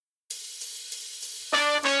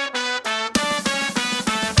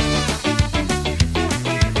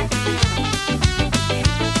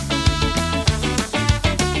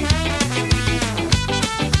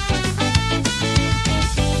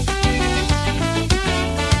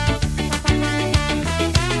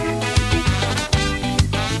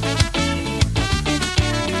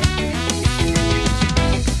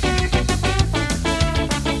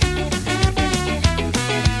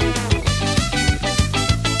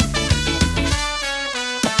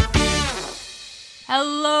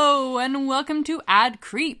Hello, and welcome to Ad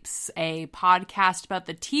Creeps, a podcast about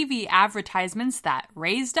the TV advertisements that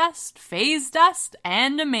raised us, phased us,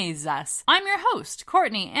 and amazed us. I'm your host,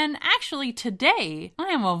 Courtney, and actually today, I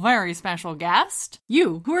am a very special guest.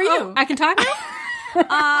 You. Who are you? I can talk now?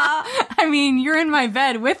 I mean, you're in my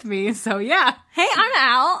bed with me, so yeah. Hey, I'm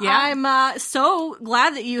Al. Yeah. I'm so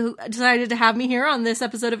glad that you decided to have me here on this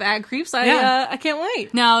episode of Ad Creeps. I can't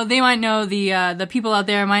wait. Now, they might know, the people out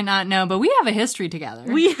there might not know, but we have a history together.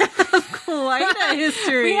 We have quite a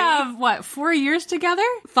history. We have, 4 years together?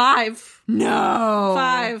 5. No.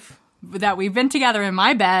 5. That we've been together in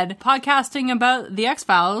my bed, podcasting about the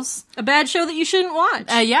X-Files. A bad show that you shouldn't watch.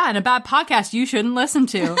 Yeah, and a bad podcast you shouldn't listen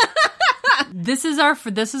to. This is our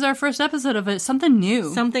first episode of it. Something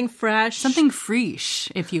new. Something fresh. Something fresh,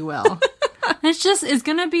 if you will. It's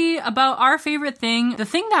gonna be about our favorite thing, the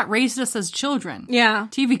thing that raised us as children. Yeah.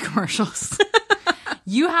 TV commercials.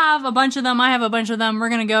 You have a bunch of them, I have a bunch of them. We're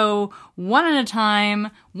gonna go one at a time,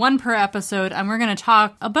 one per episode, and we're gonna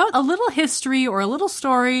talk about a little history or a little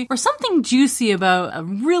story or something juicy about a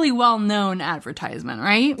really well-known advertisement,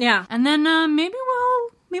 right? Yeah. And then maybe we'll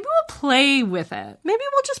play with it. Maybe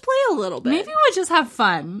we'll just play a little bit. Maybe we'll just have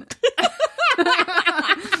fun.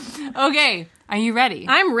 Okay, are you ready?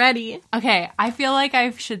 I'm ready. Okay, I feel like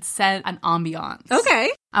I should set an ambiance.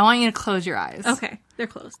 Okay. I want you to close your eyes. Okay. They're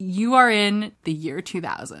closed. You are in the year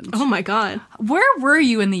 2000. Oh my god. Where were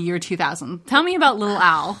you in the year 2000? Tell me about Little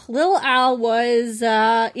Al. Little Al was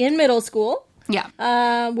in middle school.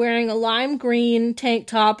 Yeah. Wearing a lime green tank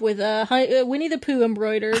top with a Winnie the Pooh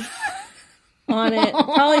embroidered on it.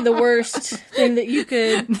 Probably the worst thing that you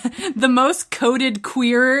could... The most coded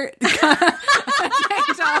queer tank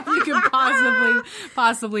top you could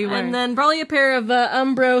possibly wear. And then probably a pair of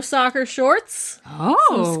Umbro soccer shorts. Oh.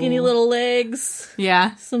 Some skinny little legs.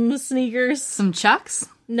 Yeah. Some sneakers. Some Chucks?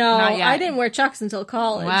 No, Not yet. I didn't wear Chucks until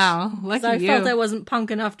college. Wow. Lucky I you. felt I wasn't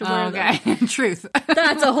punk enough to wear them. Okay. Truth.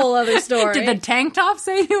 That's a whole other story. Did the tank top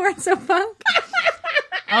say you weren't so punk?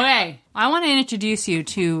 Okay. I want to introduce you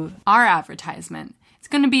to our advertisement. It's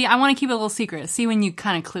going to be, I want to keep it a little secret. See when you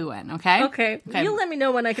kind of clue in, okay? Okay. You'll let me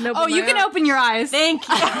know when I can open my Oh, you can eyes. open your eyes. Thank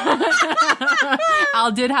you.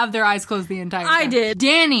 Al did have their eyes closed the entire time. I did.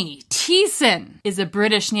 Danny Thiessen is a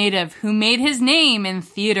British native who made his name in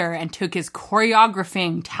theater and took his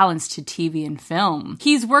choreographing talents to TV and film.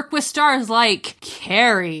 He's worked with stars like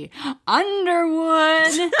Carrie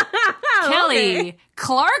Underwood, Kelly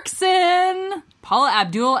Clarkson, Paula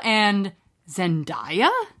Abdul, and Zendaya?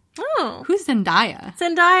 Oh. Who's Zendaya?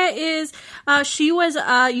 Zendaya is, she was,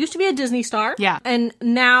 used to be a Disney star. Yeah. And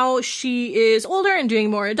now she is older and doing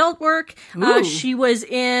more adult work. Ooh. She was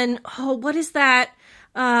in, what is that?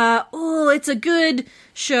 It's a good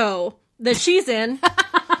show that she's in.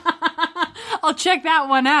 I'll check that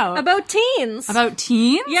one out. About teens. About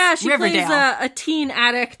teens? Yeah, she Riverdale. plays a teen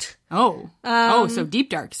addict. Oh. So deep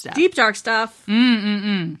dark stuff. Deep dark stuff.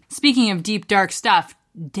 Speaking of deep dark stuff,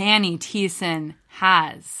 Danny Thiessen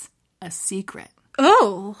has a secret.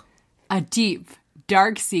 Oh. A deep,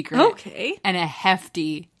 dark secret. Okay. And a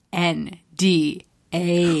hefty NDA.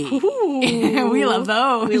 Ooh. We love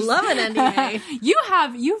those. We love an NDA.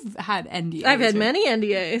 You've had NDAs. I've had right? many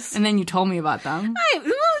NDAs. And then you told me about them.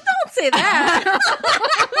 Don't say that.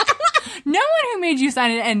 No one who made you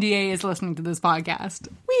sign an NDA is listening to this podcast.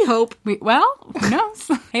 We hope. Well, who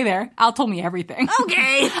knows? Hey there. Al told me everything.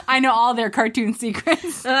 Okay. I know all their cartoon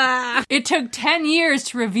secrets. It took 10 years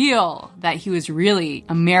to reveal that he was really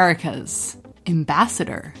America's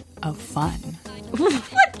ambassador of fun.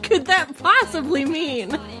 What could that possibly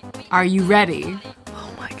mean? Are you ready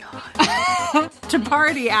Oh my god. to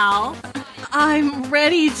party, Al? I'm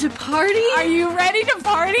ready to party. Are you ready to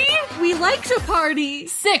party? We like to party.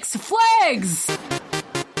 Six Flags!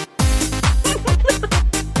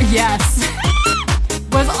 Yes.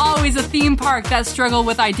 Was always a theme park that struggled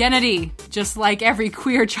with identity, just like every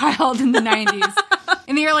queer child in the 90s.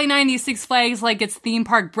 In the early 90s, Six Flags, like its theme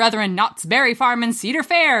park brethren Knott's Berry Farm and Cedar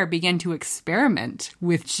Fair, began to experiment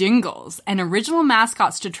with jingles and original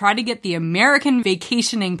mascots to try to get the American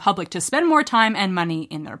vacationing public to spend more time and money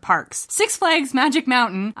in their parks. Six Flags Magic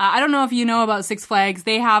Mountain, I don't know if you know about Six Flags,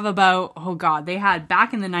 they have about, they had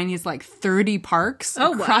back in the 90s like 30 parks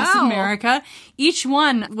across America. Each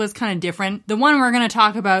one was kind of different. The one we're going to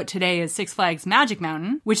talk about today is Six Flags Magic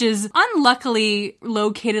Mountain, which is unluckily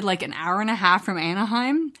located like an hour and a half from Anaheim.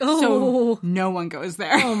 So no one goes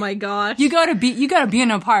there. Oh my gosh. You go to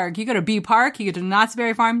B&O Park, you go to B Park, you go to Knott's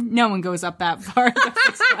Berry Farm, no one goes up that far.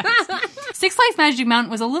 Six Flags. Six Flags Magic Mountain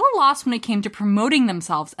was a little lost when it came to promoting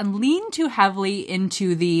themselves and leaned too heavily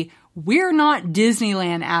into the "We're not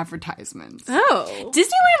Disneyland" advertisements. Oh.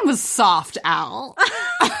 Disneyland was soft, Al.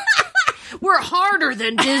 We're harder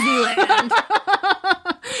than Disneyland.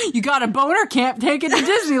 You got a boner, can't take it to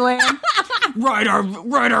Disneyland. Ride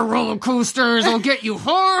our roller coasters, it'll get you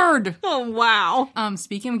hard. Oh, wow.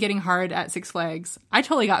 Speaking of getting hard at Six Flags, I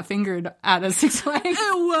totally got fingered at a Six Flags.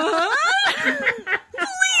 What?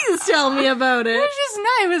 Please tell me about it. It was just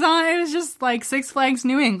nice. It was just like Six Flags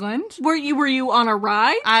New England. Were you on a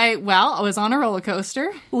ride? I was on a roller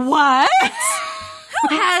coaster. What?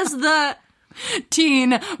 Who has the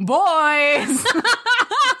Teen boys.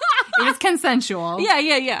 It was consensual.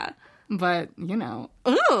 Yeah. But, you know.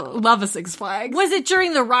 Ooh. Love a Six Flags. Was it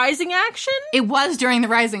during the rising action? It was during the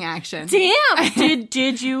rising action. Damn.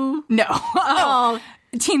 Did you? No. Oh.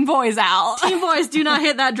 Teen boys, Al. Teen boys, do not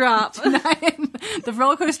hit that drop. The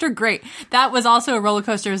roller coaster, great. That was also a roller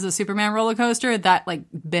coaster, as the Superman roller coaster that, like,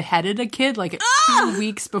 beheaded a kid, like, 2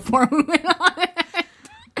 weeks before we went on it.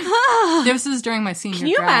 This was during my senior Can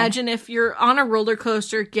you grad. imagine if you're on a roller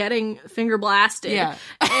coaster getting finger blasted? Yeah.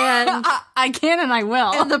 And I can and I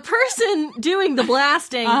will. and the person doing the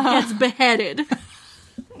blasting gets beheaded.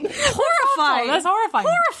 Horrifying. That's horrifying.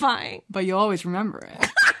 Horrifying. But you'll always remember it.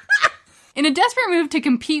 In a desperate move to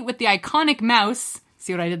compete with the iconic mouse,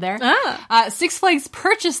 see what I did there? Six Flags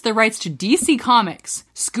purchased the rights to DC Comics,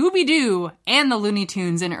 Scooby-Doo, and the Looney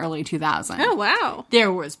Tunes in early 2000. Oh, wow.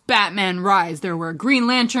 There was Batman rides, there were Green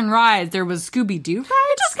Lantern rides, there was Scooby-Doo rides.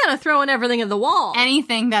 You're just kind of throwing everything at the wall.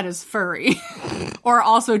 Anything that is furry. Or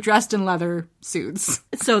also dressed in leather suits.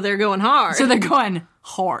 So they're going hard. So they're going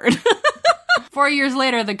hard. 4 years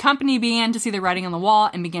later, the company began to see the writing on the wall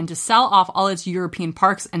and began to sell off all its European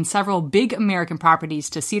parks and several big American properties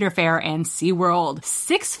to Cedar Fair and SeaWorld.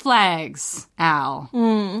 Six Flags, Al,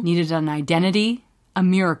 needed an identity, a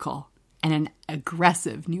miracle, and an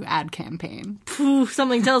aggressive new ad campaign. Ooh,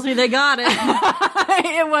 something tells me they got it.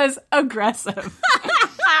 It was aggressive.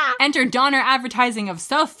 Enter Donner Advertising of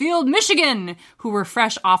Southfield, Michigan, who were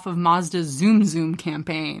fresh off of Mazda's Zoom Zoom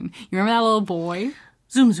campaign. You remember that little boy?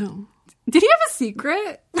 Zoom zoom. Did he have a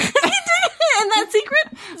secret? And that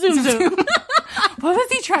secret? Zoom zoom. What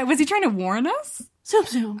was he trying? Was he trying to warn us? Zoom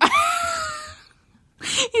zoom.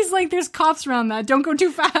 He's like, there's cops around that. Don't go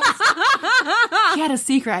too fast. He had a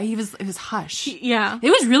secret. It was hush. Yeah. It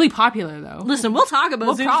was really popular, though. Listen, we'll talk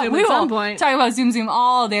about Zoom Zoom at some point. Talk about Zoom Zoom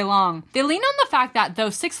all day long. They leaned on the fact that though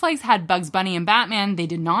Six Flags had Bugs Bunny and Batman, they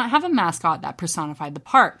did not have a mascot that personified the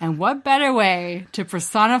park. And what better way to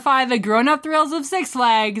personify the grown-up thrills of Six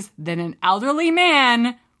Flags than an elderly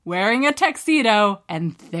man wearing a tuxedo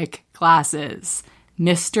and thick glasses?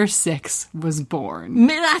 Mr. Six was born.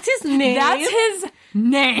 That's his name? That's his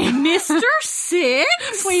name. Mr.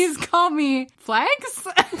 Six? Please call me Flags.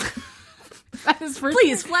 That is first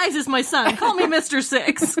Please, Flags is my son. Call me Mr.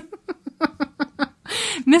 Six.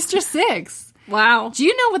 Mr. Six. Wow. Do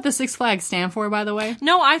you know what the Six Flags stand for, by the way?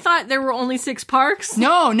 No, I thought there were only 6 parks.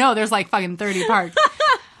 No, there's like fucking 30 parks.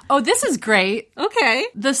 Oh, this is great. Okay.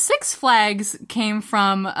 The Six Flags came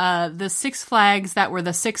from the Six Flags that were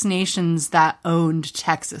the 6 nations that owned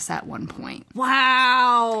Texas at one point.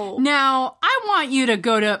 Wow. Now, I want you to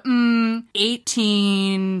go to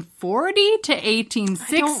 1840 to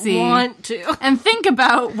 1860. I don't want to. And think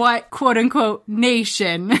about what quote-unquote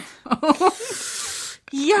nation.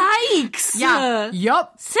 Yikes. Yeah.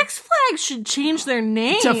 Yup. Six Flags should change their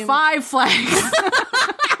name. To Five Flags.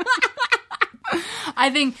 I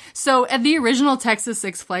think, so at the original Texas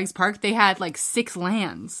Six Flags Park, they had like 6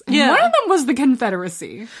 lands. And one of them was the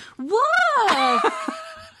Confederacy. Whoa.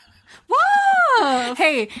 Whoa.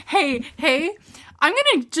 Hey. I'm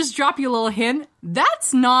going to just drop you a little hint.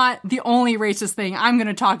 That's not the only racist thing I'm going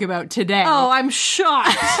to talk about today. Oh, I'm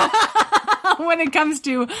shocked. When it comes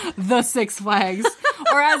to the Six Flags,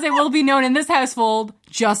 or as it will be known in this household,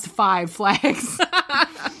 just Five Flags.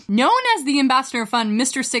 Known as the Ambassador Fund,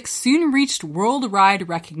 Mr. Six soon reached worldwide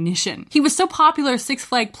recognition. He was so popular, Six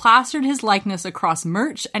Flags plastered his likeness across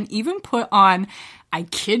merch and even put on, I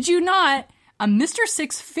kid you not, a Mr.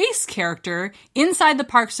 Six face character inside the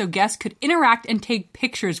park so guests could interact and take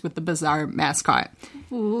pictures with the bizarre mascot.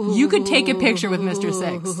 Ooh. You could take a picture with Mr.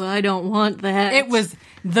 Six. I don't want that. It was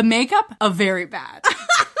the makeup of very bad.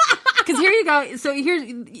 Because here you go. So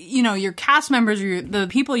here's, your cast members, the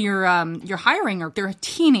people you're hiring, they're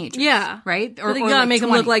teenagers. Yeah. Right? Or you gotta make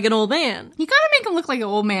 20. them look like an old man. You gotta make them look like an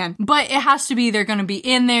old man. But it has to be, they're gonna be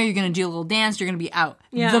in there, you're gonna do a little dance, you're gonna be out.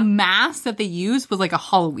 Yeah. The mask that they used was like a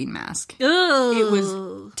Halloween mask. Ugh. It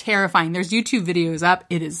was terrifying. There's YouTube videos up.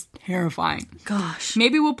 It is terrifying. Gosh.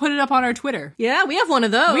 Maybe we'll put it up on our Twitter. Yeah, we have one of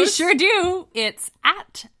those. We sure do. It's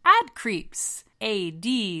 @AdCreeps.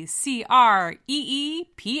 ADCREEPS.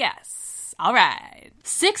 All right.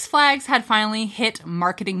 Six Flags had finally hit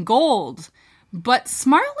marketing gold, but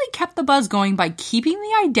smartly kept the buzz going by keeping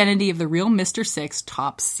the identity of the real Mr. Six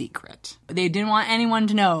top secret. They didn't want anyone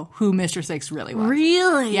to know who Mr. Six really was.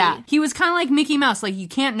 Really? Yeah. He was kind of like Mickey Mouse. Like, you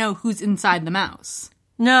can't know who's inside the mouse.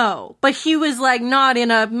 No, but he was like not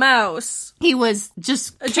in a mouse. He was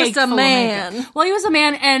just a man. Well, he was a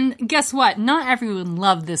man, and guess what? Not everyone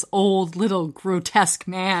loved this old, little, grotesque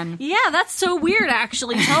man. Yeah, that's so weird,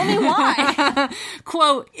 actually. Tell me why.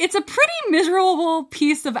 Quote, it's a pretty miserable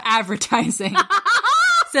piece of advertising,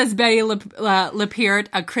 says Betty Lapeert,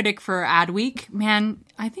 a critic for Adweek. Man,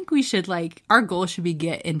 I think we should, our goal should be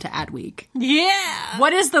get into Adweek. Yeah.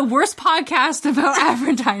 What is the worst podcast about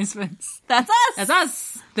advertisements? That's us. That's us.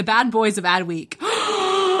 The bad boys of Adweek.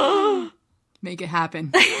 Make it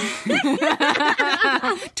happen.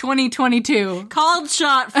 2022. Called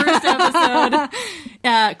shot, first episode.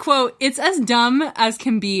 Quote, it's as dumb as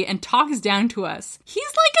can be and talks down to us. He's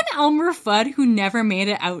like an Elmer Fudd who never made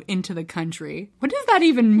it out into the country. What does that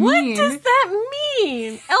even mean? What does that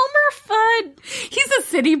mean? Elmer Fudd. He's a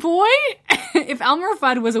city boy? If Elmer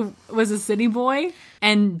Fudd was a city boy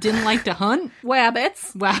and didn't like to hunt?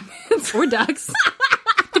 Wabbits. Or ducks.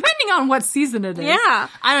 Depending on what season it is. Yeah.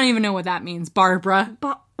 I don't even know what that means, Barbara.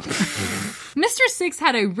 Mr. Six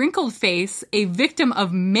had a wrinkled face, a victim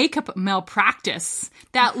of makeup malpractice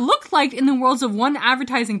that looked like, in the words of one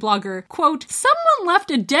advertising blogger, quote, someone left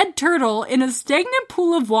a dead turtle in a stagnant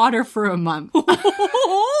pool of water for a month.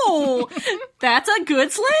 Oh, that's a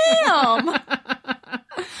good slam.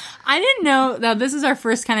 I didn't know, now this is our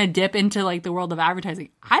first kind of dip into the world of advertising.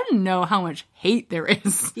 I didn't know how much hate there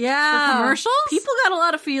is. Yeah. For commercials. People got a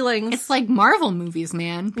lot of feelings. It's like Marvel movies,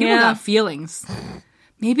 man. People got feelings.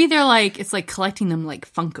 Maybe they're it's like collecting them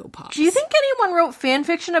like Funko Pops. Do you think anyone wrote fan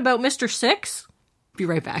fiction about Mr. Six? Be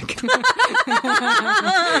right back.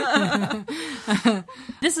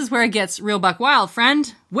 This is where it gets real buck wild,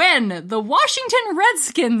 friend. When the Washington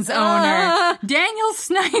Redskins owner, Daniel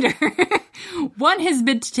Snyder, won his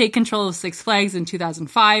bid to take control of Six Flags in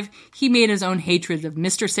 2005, he made his own hatred of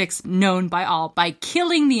Mr. Six known by all by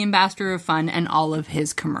killing the ambassador of fun and all of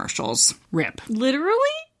his commercials. RIP. Literally?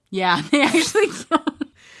 Yeah, they actually killed...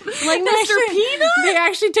 Like Mr. Peanut? They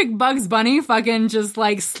actually took Bugs Bunny, fucking just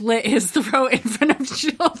slit his throat in front of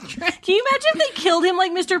children. Can you imagine if they killed him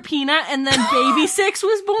like Mr. Peanut and then Baby Six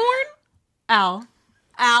was born? Al,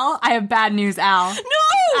 I have bad news, Al.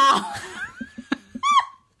 No!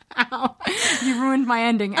 Al, you ruined my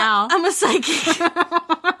ending, Al. I'm a psychic.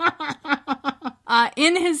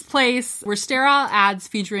 In his place were sterile ads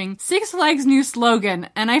featuring Six Flags' new slogan,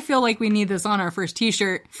 and I feel like we need this on our first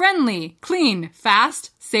t-shirt. Friendly, clean,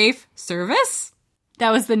 fast, safe service?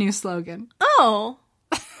 That was the new slogan. Oh.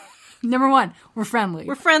 Number one, we're friendly.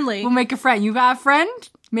 We're friendly. We'll make a friend. You got a friend?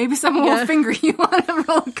 Maybe someone will finger you on a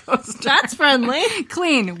roller coaster. That's friendly.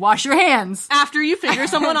 Clean, wash your hands. After you finger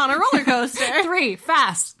someone on a roller coaster. 3,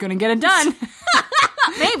 fast, gonna get it done.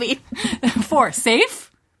 Maybe. 4,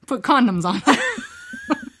 safe, put condoms on. Put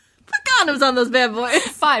condoms on those bad boys.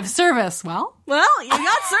 5, service. Well, you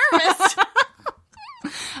got service.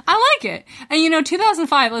 I like it. And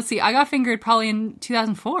 2005, let's see, I got fingered probably in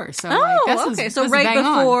 2004. So okay. So right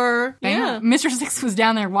before, yeah. Mr. Six was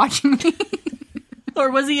down there watching me. Or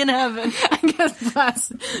was he in heaven? I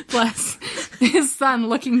guess bless his son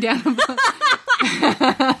looking down above.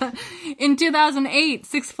 In 2008,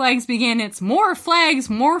 Six Flags began its More Flags,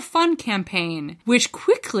 More Fun campaign, which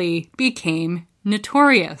quickly became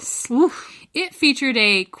notorious. Oof. It featured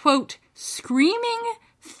a, quote, screaming,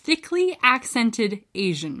 thickly accented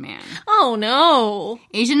Asian man. Oh, no.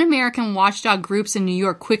 Asian American watchdog groups in New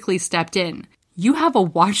York quickly stepped in. You have a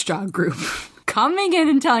watchdog group coming in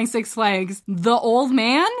and telling Six Flags, the old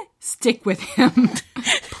man, stick with him.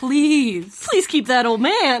 Please. Please keep that old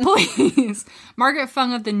man. Please. Margaret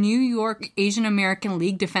Fung of the New York Asian American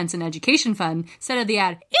League Defense and Education Fund said of the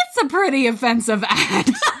ad, it's a pretty offensive ad.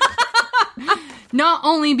 Not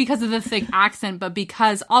only because of the thick accent, but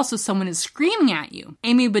because also someone is screaming at you.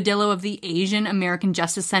 Amy Badillo of the Asian American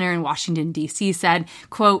Justice Center in Washington, D.C. said,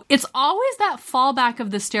 quote, it's always that fallback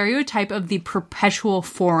of the stereotype of the perpetual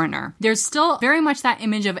foreigner. There's still very much that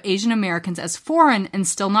image of Asian Americans as foreign and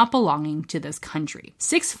still not belonging to this country.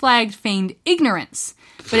 Six Flags feigned ignorance,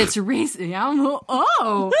 but it's racist.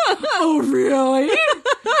 Oh, really?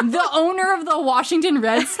 The owner of the Washington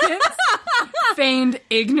Redskins feigned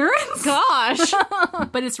ignorance. Gosh.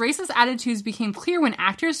 But its racist attitudes became clear when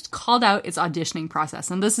actors called out its auditioning process.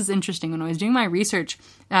 And this is interesting. When I was doing my research,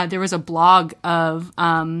 there was a blog of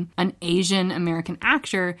an Asian American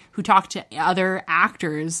actor who talked to other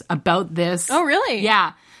actors about this. Oh, really?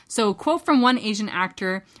 Yeah. So, quote from one Asian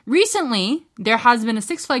actor, recently, there has been a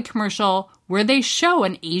Six Flags commercial where they show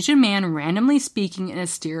an Asian man randomly speaking in a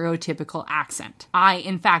stereotypical accent. I,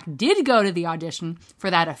 in fact, did go to the audition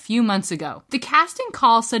for that a few months ago. The casting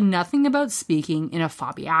call said nothing about speaking in a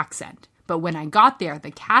Fobby accent. But when I got there,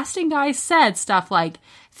 the casting guy said stuff like,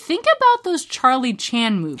 think about those Charlie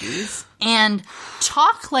Chan movies and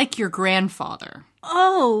talk like your grandfather.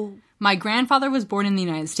 Oh, My grandfather was born in the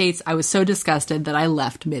United States. I was so disgusted that I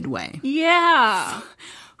left midway. yeah.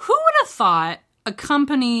 Who would have thought a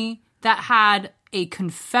company that had a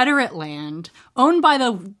Confederate land owned by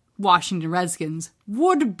the Washington Redskins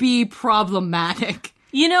would be problematic?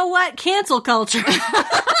 You know what? Cancel culture.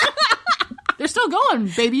 They're still going,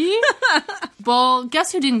 baby. Well,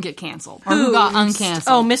 guess who didn't get canceled? Or who got uncanceled?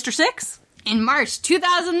 Oh, Mr. Six? In March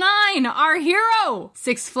 2009, our hero,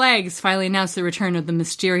 Six Flags, finally announced the return of the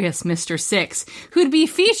mysterious Mr. Six, who'd be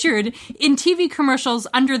featured in TV commercials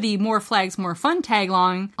under the More Flags, More Fun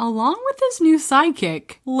tagline, along with his new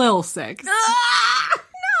sidekick, Lil Six. No.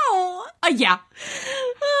 Yeah.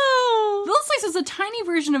 Oh. Lil Six is a tiny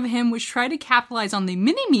version of him which tried to capitalize on the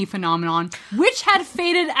mini-me phenomenon, which had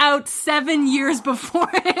faded out 7 years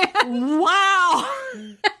beforehand. Wow.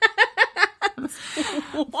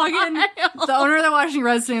 Fucking, the owner of the Washington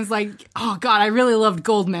Redskins is like, oh god, I really loved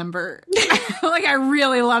Goldmember. Like, I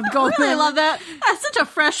really loved Goldmember. I really love that. That's such a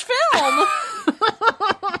fresh film.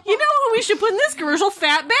 You know who we should put in this commercial?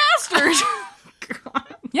 Fat Bastard.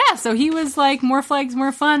 Yeah, so he was like, more flags,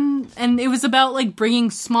 more fun, and it was about like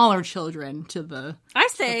bringing smaller children to the I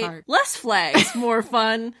say park. less flags, more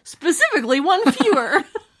fun. Specifically, one fewer.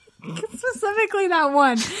 Specifically that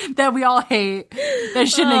one that we all hate, that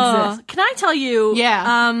shouldn't exist. Can I tell you? Yeah.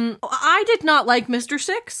 I did not like Mr.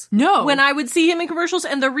 Six. No. When I would see him in commercials,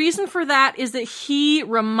 and the reason for that is that he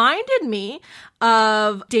reminded me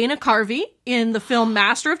of Dana Carvey in the film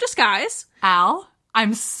Master of Disguise. Al,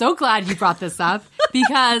 I'm so glad you brought this up,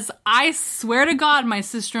 because I swear to God, my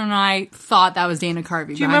sister and I thought that was Dana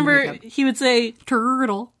Carvey. Do you remember he would say,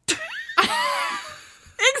 turtle?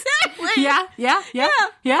 exactly. Yeah.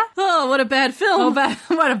 Oh, what a bad film.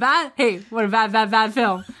 What a bad film.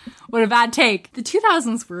 What a bad take. The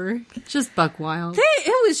 2000s were just buck wild.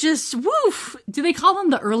 It was just woof. Do they call them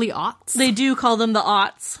the early aughts? They do call them the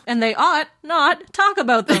aughts, and they ought not talk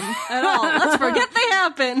about them at all. Let's forget they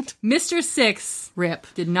happened. Mr. Six, RIP,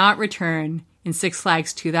 did not return in Six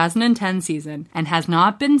Flags 2010 season and has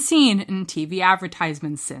not been seen in TV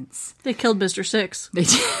advertisements since. They killed Mr. Six. They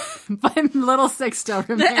did, but Little Six still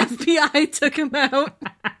The remains. FBI took him out.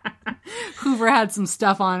 Hoover had some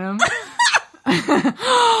stuff on him.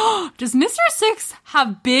 Does Mr. Six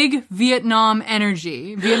have big Vietnam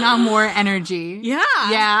War energy? Yeah.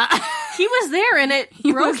 Yeah. He was there, and it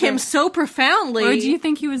broke him so profoundly. Or do you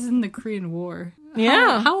think he was in the Korean War?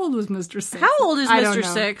 Yeah. How old was Mr. Six? How old is I don't Mr.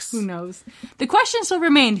 know. Six? Who knows? The question still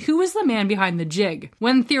remained, who was the man behind the jig?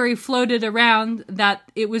 One theory floated around that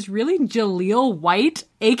it was really Jaleel White,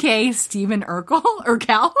 a.k.a. Stephen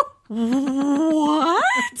Urkel.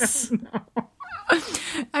 What?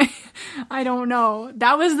 I don't know.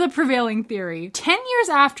 That was the prevailing theory. 10 years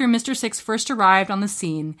after Mr. Six first arrived on the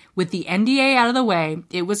scene, with the NDA out of the way,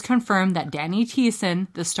 it was confirmed that Danny Thiessen,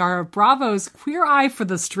 the star of Bravo's Queer Eye for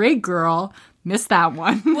the Straight Girl, missed that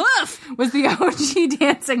one. Woof! Was the OG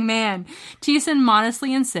dancing man. Thiessen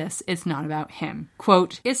modestly insists it's not about him.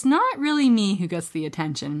 Quote, it's not really me who gets the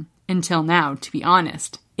attention. Until now, to be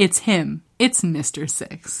honest. It's him. It's Mr.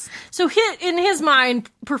 Six. So in his mind,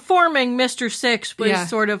 performing Mr. Six was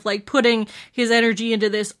sort of like putting his energy into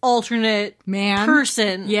this alternate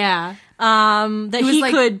person. Yeah. That he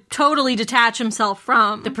could totally detach himself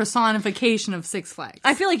from. The personification of Six Flags.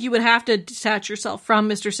 I feel like you would have to detach yourself from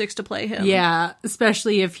Mr. Six to play him. Yeah,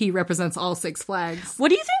 especially if he represents all Six Flags. What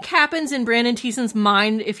do you think happens in Brandon Thiessen's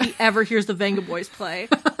mind if he ever hears the Venga Boys play?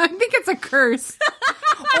 I think it's a curse.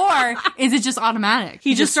 Or is it just automatic?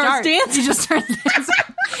 He just starts dancing. He just starts dancing.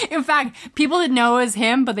 In fact, people didn't know it was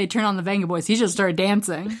him, but they turned on the Venga Boys. He just started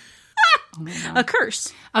dancing. Oh my God. A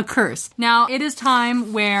curse. A curse. Now, it is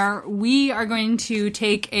time where we are going to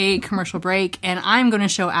take a commercial break, and I'm going to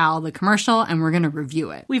show Al the commercial, and we're going to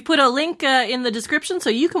review it. We've put a link in the description so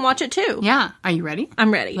you can watch it too. Yeah. Are you ready?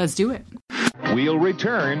 I'm ready. Let's do it. We'll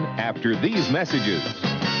return after these messages.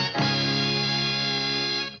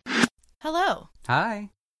 Hello. Hi.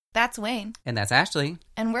 That's Wayne. And that's Ashley.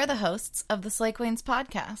 And we're the hosts of the Slay Queens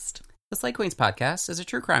podcast. The Slay Queens podcast is a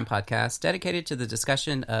true crime podcast dedicated to the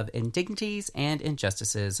discussion of indignities and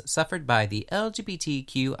injustices suffered by the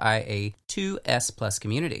LGBTQIA2S+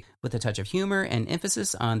 community. With a touch of humor and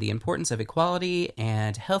emphasis on the importance of equality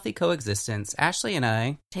and healthy coexistence, Ashley and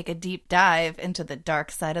I Take a deep dive into the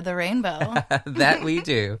dark side of the rainbow. that we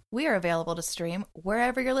do. We are available to stream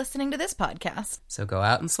wherever you're listening to this podcast. So go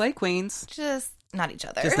out and slay queens. Just not each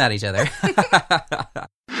other. Just not each other.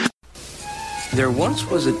 There once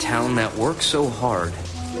was a town that worked so hard,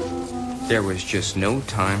 there was just no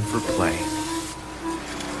time for play.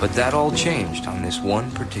 But that all changed on this one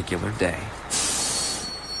particular day.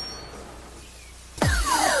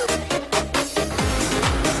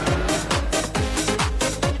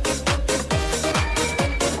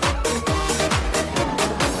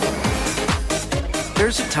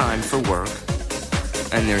 There's a time for work,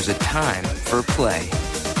 and there's a time for play.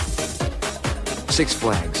 Six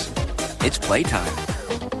Flags. It's playtime.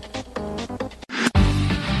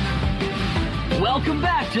 Welcome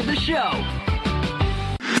back to the show.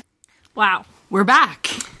 Wow. We're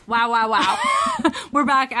back. Wow. We're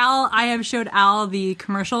back. Al, I have showed Al the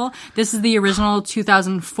commercial. This is the original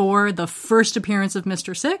 2004, the first appearance of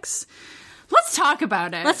Mr. Six. Let's talk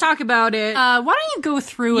about it. Let's talk about it. Why don't you go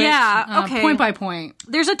through it okay. point by point?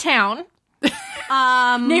 There's a town.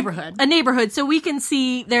 Neighborhood. A neighborhood. So we can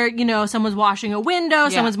see there, someone's washing a window,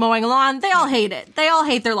 someone's mowing a lawn. They all hate it. They all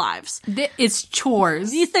hate their lives. It's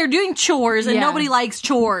chores. They're doing chores and nobody likes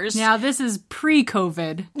chores. Now, this is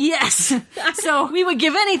pre-COVID. Yes. So we would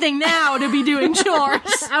give anything now to be doing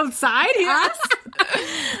chores. Outside, yes.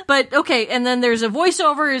 But, okay, and then there's a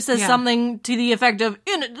voiceover. It says something to the effect of,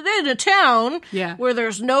 in a town where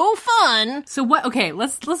there's no fun. So what, okay,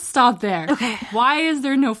 let's stop there. Okay. Why is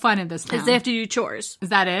there no fun in this town? Because they have to do chores. Is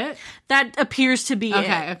that it? That appears to be it.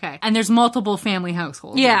 Okay. And there's multiple family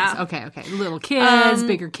households. Yeah. Okay. Little kids,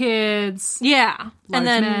 bigger kids. Yeah. Large And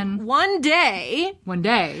then men. one day,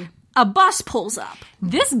 a bus pulls up.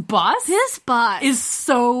 This bus is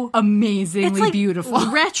so amazingly It's like beautiful.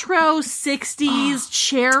 Retro 60s,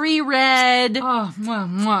 cherry red. Oh, mwah,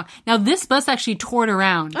 mwah. Now, this bus actually toured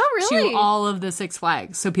around Oh, really? to all of the Six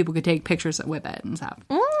Flags so people could take pictures with it and stuff.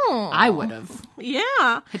 I would have.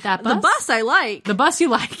 Yeah. Hit that bus? The bus I like. The bus you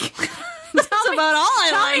like. That's about all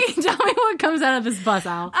I like. Tell me what comes out of this bus,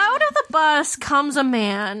 Al. Out of the bus comes a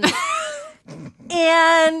man.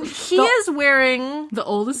 And he is wearing The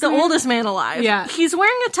oldest the man? oldest man alive. Yeah. He's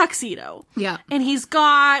wearing a tuxedo. Yeah. And he's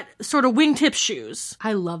got sort of wingtip shoes.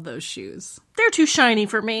 I love those shoes. They're too shiny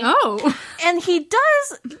for me. Oh. And he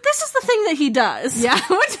does, this is the thing that he does. Yeah.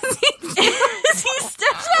 What does he do? Is he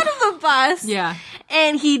steps out of the bus. Yeah.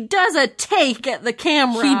 And he does a take at the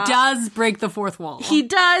camera. He does break the fourth wall. He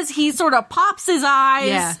does. He sort of pops his eyes.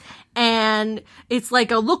 Yeah. And it's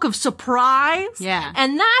like a look of surprise. Yeah.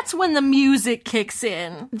 And that's when the music kicks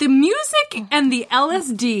in. The music and the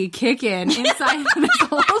LSD kick in inside of this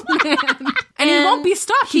old man. And he won't be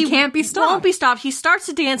stopped. He can't be stopped. Won't be stopped. He starts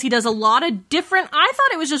to dance. He does a lot of different, I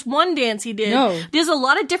thought it was just one dance he did. No. He does a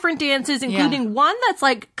lot of different dances, including one that's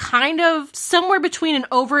like kind of somewhere between an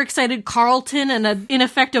overexcited Carlton and an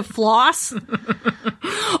ineffective floss.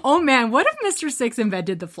 Oh man, what if Mr. Six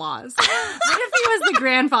invented the floss? What if he was the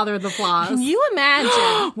grandfather of the floss? Can you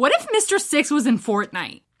imagine? What if Mr. Six was in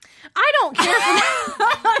Fortnite? I don't care for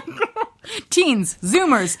Teens,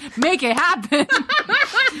 Zoomers, make it happen.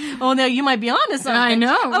 Oh, no, you might be onto something. I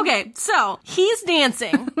know. Okay, so he's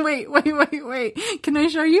dancing. Wait. Can I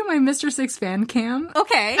show you my Mr. Six fan cam?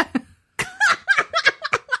 Okay.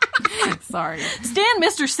 Sorry. Stan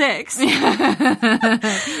Mr. Six.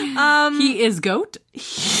 He is goat?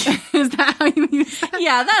 Is that how you use that?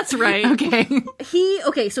 Yeah, that's right.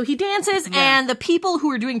 Okay. So he dances, and the people who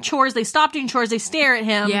are doing chores, they stop doing chores, they stare at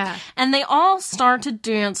him. Yeah. And they all start to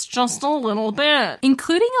dance just a little bit.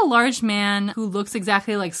 Including a large man who looks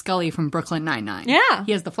exactly like Scully from Brooklyn Nine-Nine. Yeah.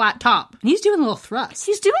 He has the flat top. And he's doing a little thrust.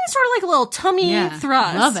 He's doing sort of like a little tummy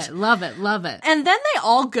thrust. Love it. And then they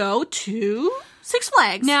all go to Six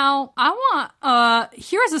Flags. Now, I want,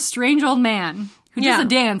 here's a strange old man who does a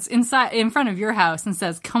dance in front of your house and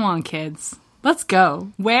says, "Come on, kids, let's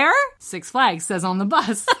go." Where? Six Flags, says on the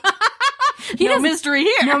bus. No mystery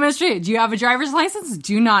here. No mystery. Do you have a driver's license?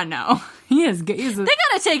 Do not know. He is good. He's They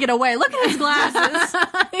gotta take it away. Look at his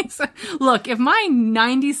glasses. Look, if my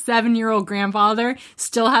 97-year-old grandfather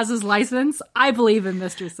still has his license, I believe in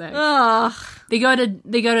Mr. Six. Ugh. They go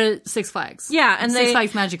to Six Flags. Yeah, and Six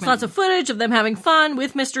Flags Magic there's Mountain. lots of footage of them having fun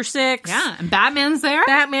with Mr. Six. Yeah, and Batman's there.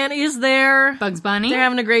 Batman is there. Bugs Bunny. They're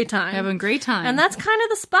having a great time. Having a great time. And that's kind of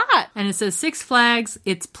the spot. And it says Six Flags,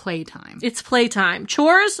 it's playtime. It's playtime.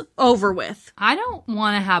 Chores over with. I don't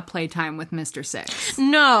want to have playtime with Mr. Six.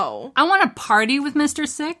 No. I want to party with Mr.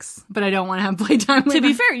 Six, but I don't want to have playtime with To be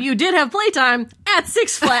him. fair, you did have playtime at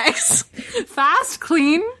Six Flags. Fast,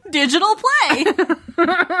 clean, Digital play.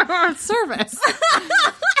 service.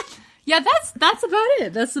 Yeah, that's about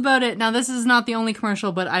it. That's about it. Now, this is not the only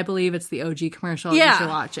commercial, but I believe it's the OG commercial. Yeah. You should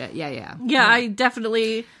watch it. Yeah. Yeah, I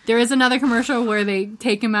definitely... There is another commercial where they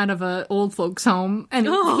take him out of a old folks' home and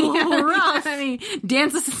rough. and he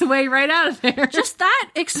dances his way right out of there. Just that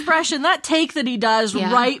expression, that take that he does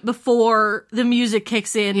Yeah. right before the music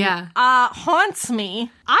kicks in, Yeah. haunts me.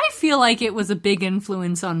 I feel like it was a big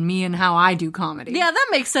influence on me and how I do comedy. Yeah, that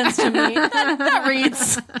makes sense to me. that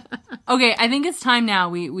reads. Okay, I think it's time now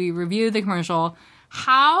we review the commercial.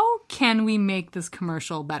 How can we make this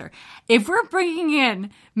commercial better? If we're bringing in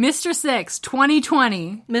Mr. Six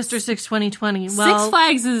 2020, Mr. Six 2020, well... Six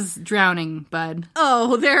Flags is drowning, bud.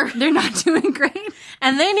 Oh, They're not doing great.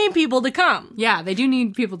 and they need people to come. Yeah, they do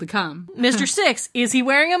need people to come. Mr. Six, is he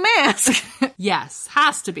wearing a mask? Yes,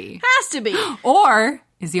 has to be. Has to be. Or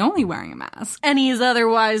is he only wearing a mask? And he's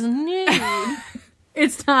otherwise nude.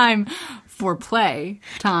 It's time for play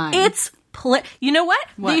time. It's play. You know what?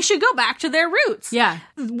 What? They should go back to their roots. Yeah.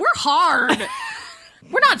 We're hard.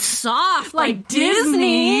 We're not soft like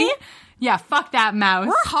Disney. Yeah, fuck that mouse.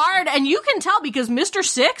 We're hard, and you can tell because Mr.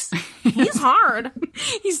 Six, he's hard.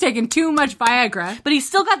 He's taking too much Viagra. But he's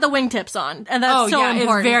still got the wingtips on, and that's so important.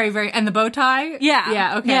 It's very, very... And the bow tie? Yeah.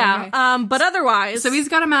 Yeah, okay. Yeah. Okay. But otherwise... So he's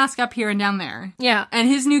got a mask up here and down there. Yeah. And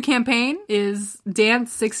his new campaign is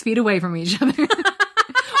dance 6 feet away from each other.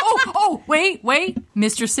 Wait.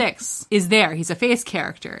 Mr. Six is there. He's a face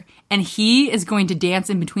character. And he is going to dance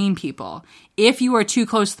in between people. If you are too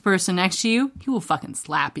close to the person next to you, he will fucking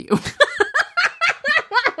slap you.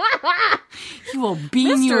 He will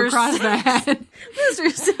beam you Mr. across the head.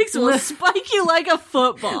 Mr. Six will spike you like a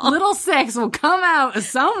football. Little Six will come out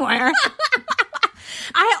somewhere.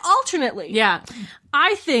 Alternately. Yeah.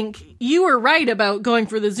 I think you were right about going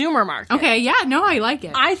for the Zoomer market. Okay, yeah, no, I like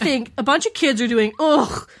it. I think a bunch of kids are doing,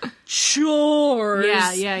 chores.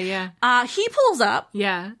 Yeah. He pulls up.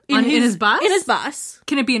 Yeah. In his bus? In his bus.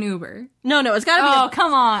 Can it be an Uber? No, it's gotta be Oh,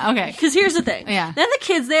 come on. Okay. Because here's the thing. Yeah. Then the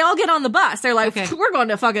kids, they all get on the bus. They're like, Okay. we're going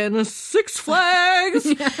to fucking Six Flags.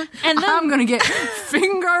 And then I'm gonna get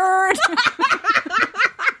fingered.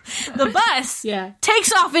 the bus Yeah.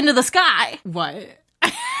 takes off into the sky. What?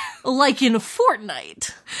 Like in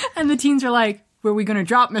Fortnite. And the teens are like, were we gonna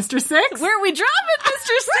drop Mr. Six? Where we dropping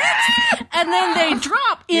Mr. Six? And then they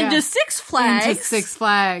drop into Yeah. Six Flags. Into Six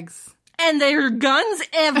Flags. And there are guns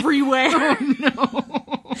everywhere. Oh, no.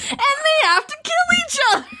 And they have to kill each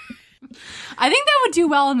other. I think that would do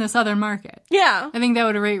well in the southern market. Yeah. I think that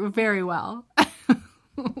would rate very well. I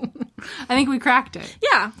think we cracked it.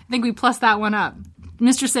 Yeah. I think we plus that one up.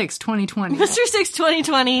 Mr. Six 2020. Mr. Six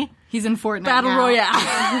 2020. He's in Fortnite Battle now. Royale.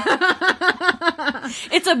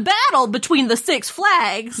 It's a battle between the Six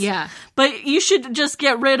Flags. Yeah. But you should just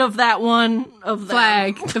get rid of that one of them.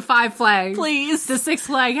 Flag. The 5 flags. Please. The 6th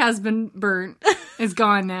flag has been burnt. It's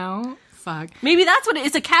gone now. Fuck. Maybe that's what it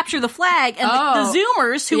is, to capture the flag. And the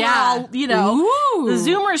Zoomers who Yeah. are all, Ooh. the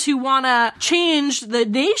Zoomers who want to change the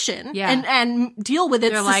nation Yeah. and deal with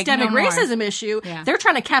its They're like, systemic no more. racism issue. Yeah. They're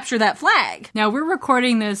trying to capture that flag. Now, we're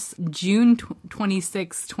recording this June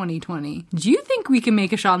 26, 2020. Do you think we can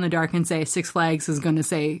make a shot in the dark and say Six Flags is going to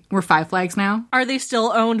say, we're 5 flags now? Are they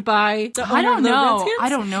still owned by the I owner don't of the know. Redskins? I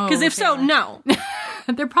don't know Because if if they so, are. no.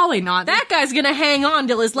 They're probably not. That guy's going to hang on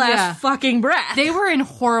till his last Yeah. fucking breath. They were in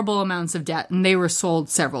horrible amounts of debt, and they were sold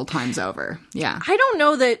several times over. Yeah. I don't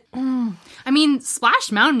know that... I mean,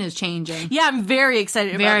 Splash Mountain is changing. Yeah, I'm very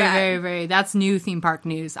excited about Very, that. very, very. That's new theme park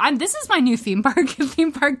news. This is my new theme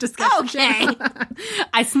park discussion. Okay.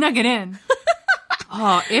 I snuck it in.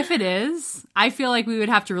 Oh, if it is, I feel like we would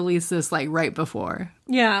have to release this like right before.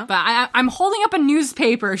 Yeah. But I'm holding up a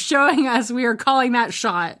newspaper showing us we are calling that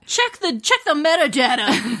shot. Check the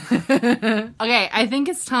metadata. Okay, I think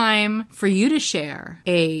it's time for you to share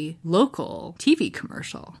a local TV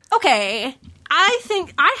commercial. Okay. I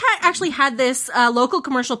think I actually had this local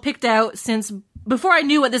commercial picked out since before I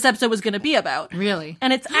knew what this episode was going to be about. Really?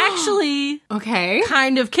 And it's actually Okay.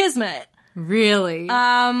 kind of kismet. Really?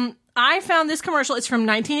 I found this commercial. It's from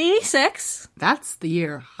 1986. That's the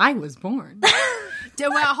year I was born.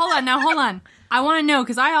 Well, hold on. I want to know,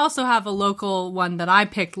 because I also have a local one that I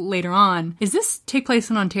picked later on. Does this take place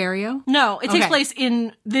in Ontario? No, it takes place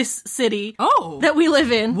in this city that we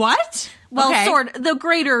live in. What? Well, sort of, the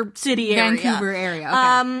greater city area. Vancouver area,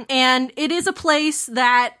 okay. And it is a place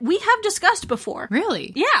that we have discussed before.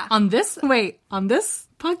 Really? Yeah. On this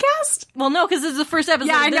podcast? Well, no, because this is the first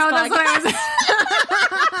episode of this that's what I was...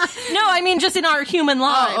 No, I mean just in our human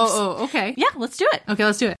lives. Oh, okay. Yeah, let's do it. Okay,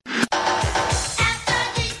 let's do it.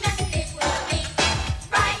 After these messages, we'll be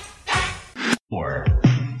right back. 4,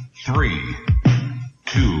 3,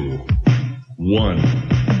 2, 1.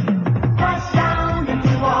 Splash down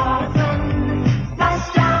into water,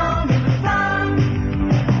 splash down into sun,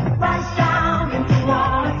 splash down into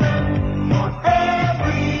water for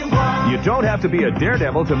everyone. You don't have to be a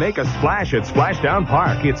daredevil to make a splash at Splashdown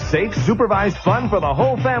Park. It's safe, supervised fun for the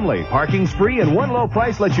whole family. Parking's free and one low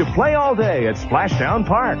price lets you play all day at Splashdown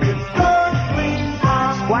Park.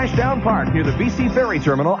 Splashdown Park near the BC Ferry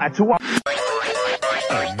Terminal at Tawa.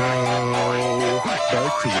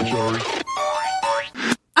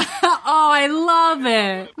 Oh, I love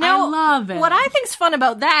it. Now, I love it. What I think's fun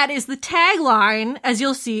about that is the tagline, as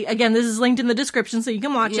you'll see, again, this is linked in the description so you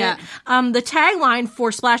can watch it. The tagline for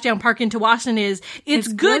Splashdown Park in Tawasin is, it's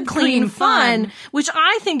good, clean fun, which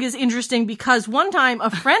I think is interesting because one time a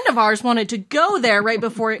friend of ours wanted to go there right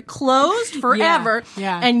before it closed forever,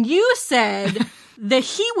 and you said that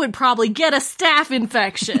he would probably get a staph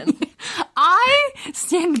infection. I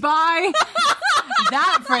stand by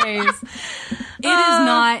that phrase. It is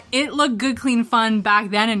not. It looked good, clean fun back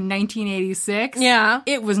then in 1986. Yeah.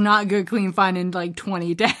 It was not good, clean fun in like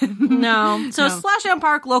 2010. No. So Splashdown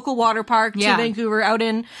Park, local water park to Vancouver, out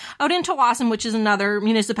in Tawasin, which is another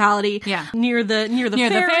municipality. Yeah. Near the the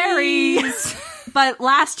ferries. But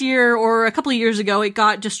last year or a couple of years ago, it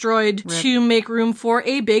got destroyed to make room for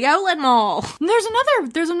a big outlet mall.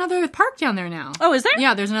 There's another park down there now. Oh, is there?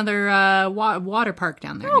 Yeah, there's another water park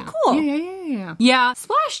down there. Oh, now. cool. Yeah. Yeah,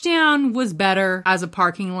 Splashdown was better as a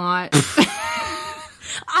parking lot.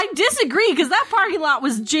 I disagree, because that parking lot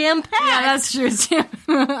was jam-packed. Yeah, that's true.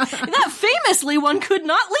 That famously, one could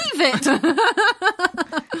not leave it.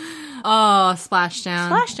 Oh, Splashdown.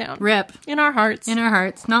 Splashdown. RIP. In our hearts. In our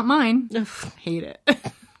hearts. Not mine. Hate it.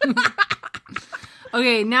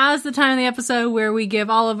 Okay, now is the time of the episode where we give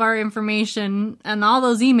all of our information and all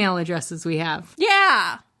those email addresses we have.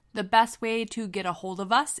 Yeah. The best way to get a hold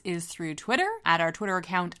of us is through Twitter, at our Twitter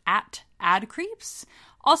account, @AdCreeps.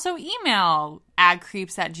 Also email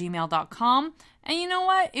adcreeps@gmail.com. And you know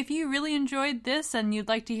what? If you really enjoyed this and you'd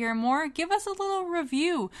like to hear more, give us a little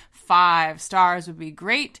review. 5 stars would be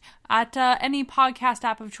great at any podcast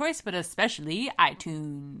app of choice, but especially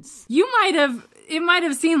iTunes. It might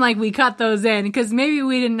have seemed like we cut those in, because maybe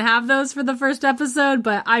we didn't have those for the first episode,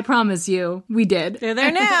 but I promise you, we did. They're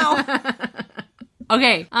there now.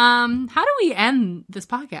 Okay, how do we end this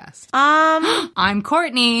podcast? I'm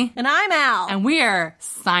Courtney. And I'm Al. And we're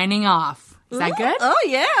signing off. Is that good? Oh,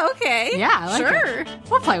 yeah, okay. Yeah, I like it.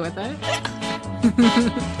 We'll play with it.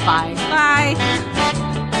 Bye. Bye.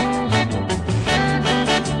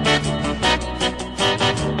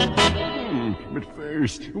 But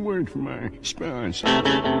first, a word from our sponsor.